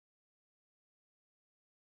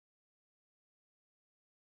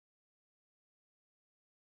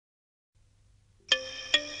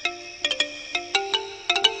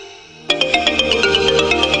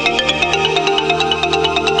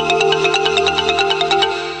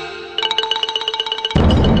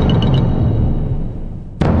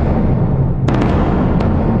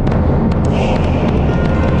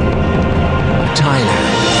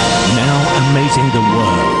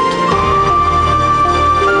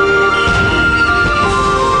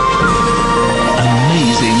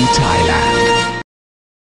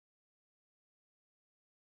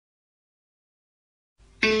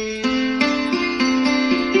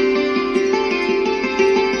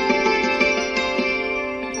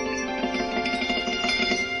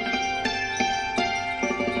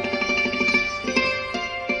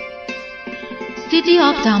City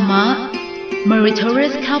of Dharma,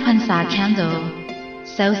 Meritorious Kalpansa Candle,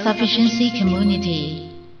 Self-Sufficiency Community.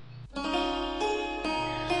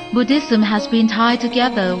 Buddhism has been tied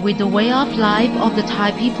together with the way of life of the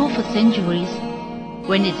Thai people for centuries.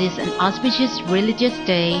 When it is an auspicious religious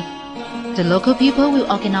day, the local people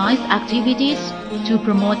will organize activities to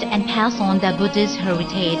promote and pass on their Buddhist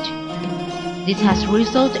heritage. This has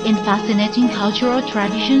resulted in fascinating cultural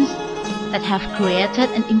traditions that have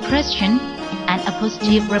created an impression and a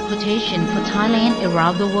positive reputation for Thailand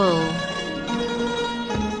around the world.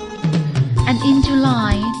 And in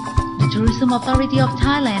July, the Tourism Authority of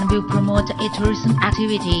Thailand will promote a tourism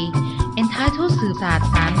activity entitled Sirpat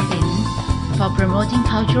Sansin for promoting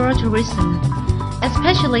cultural tourism,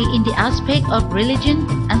 especially in the aspect of religion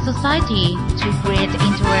and society, to create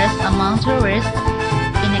interest among tourists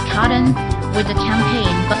in accordance with the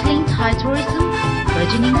campaign Bustling Thai Tourism,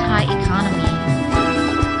 Burgeoning Thai Economy.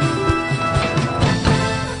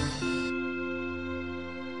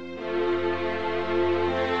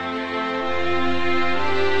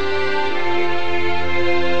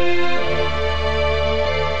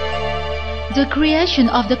 The creation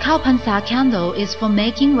of the Kalpansa candle is for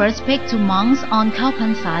making respect to monks on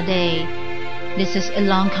Kalpansa Day. This is a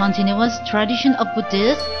long continuous tradition of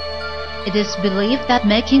Buddhists. It is believed that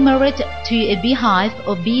making merit to a beehive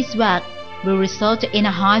or beeswax will result in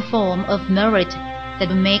a high form of merit that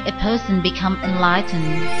will make a person become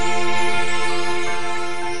enlightened.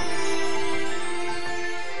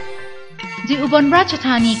 The Ubon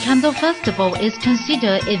Ratchathani Candle Festival is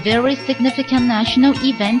considered a very significant national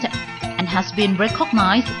event and has been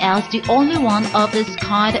recognized as the only one of its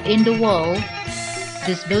kind in the world.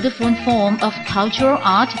 This beautiful form of cultural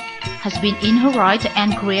art has been inherited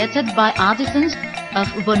and created by artisans of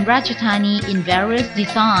Ubon Ratchathani in various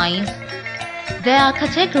designs. There are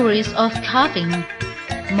categories of carving,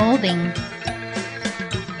 molding,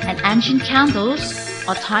 and ancient candles,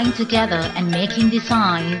 or tying together and making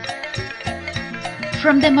designs.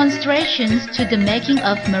 From demonstrations to the making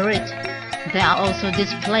of merit, there are also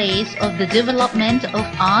displays of the development of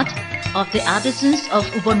art of the artisans of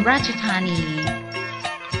Ubon Ratchathani.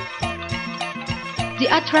 The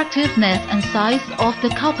attractiveness and size of the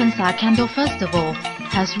Kalpansa Candle Festival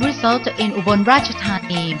has resulted in Ubon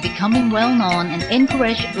Ratchathani becoming well-known and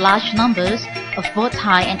encouraged large numbers of both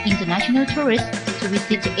Thai and international tourists to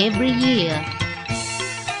visit every year.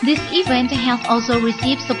 This event has also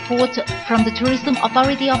received support from the Tourism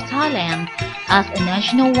Authority of Thailand as a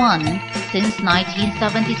national one since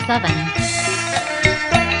 1977.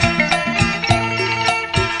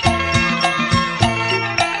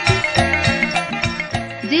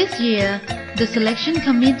 This year, the selection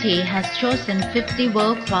committee has chosen 50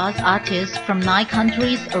 world-class artists from 9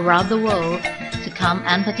 countries around the world to come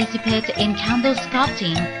and participate in candle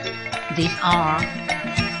sculpting. These are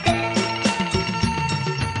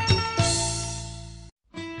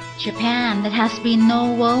Japan, that has been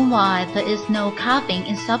known worldwide for its snow carving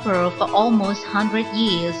in Sapporo for almost 100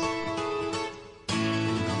 years.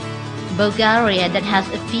 Bulgaria, that has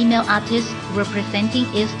a female artist representing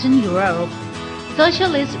Eastern Europe.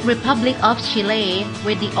 Socialist Republic of Chile,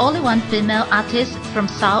 with the only one female artist from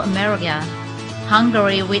South America.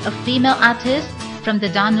 Hungary, with a female artist from the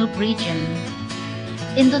Danube region.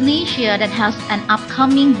 Indonesia, that has an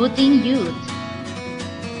upcoming budding youth.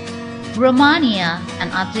 Romania,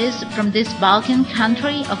 an artist from this Balkan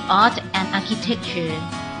country of art and architecture.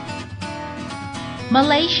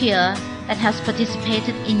 Malaysia, that has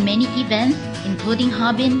participated in many events including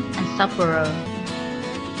Harbin and Sapporo.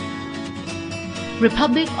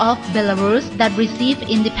 Republic of Belarus, that received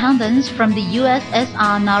independence from the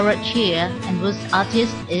USSR Narodchia and whose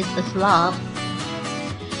artist is a Slav.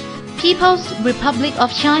 People's Republic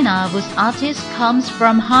of China, whose artist comes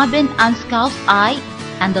from Harbin and Scout's Eye,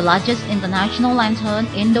 and the largest international lantern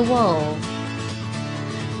in the world.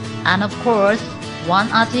 And of course,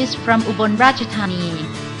 one artist from Ubon Ratchathani,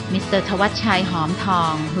 Mr. Thawatchai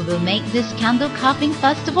Homthong, who will make this candle carving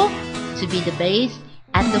festival to be the base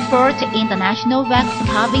at the 4th International Wax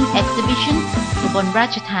Carving Exhibition, Ubon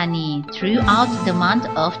Ratchathani, throughout the month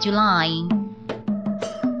of July.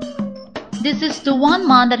 This is the one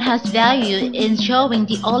month that has value in showing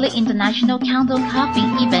the only international candle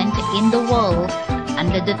carving event in the world,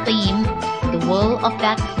 under the theme, The World of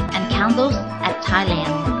Wax and Candles at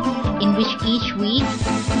Thailand, in which each week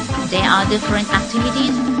there are different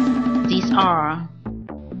activities. These are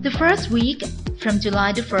the first week, from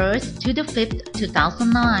July the 1st to the 5th,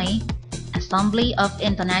 2009, Assembly of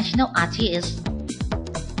International Artists.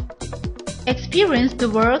 Experience the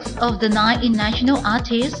works of the 9 international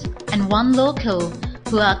artists and 1 local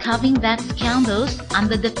who are carving wax candles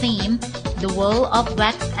under the theme the world of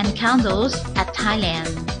wax and candles at Thailand.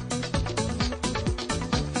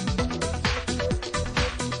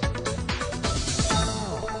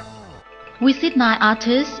 Visit 9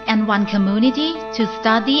 artists and 1 community to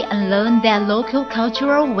study and learn their local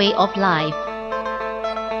cultural way of life.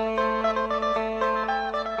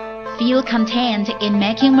 Feel content in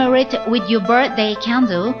making merit with your birthday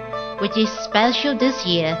candle, which is special this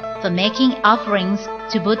year for making offerings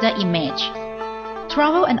to Buddha image.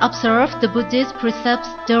 Travel and observe the Buddhist precepts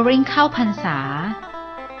during Khao Phansa.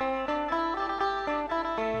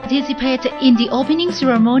 Participate in the opening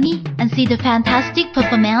ceremony and see the fantastic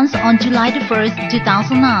performance on July 1st,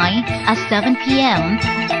 2009 at 7 p.m.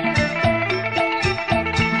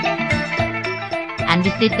 And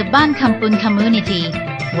visit the Ban Kampun community,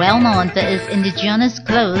 well known for its indigenous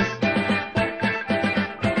clothes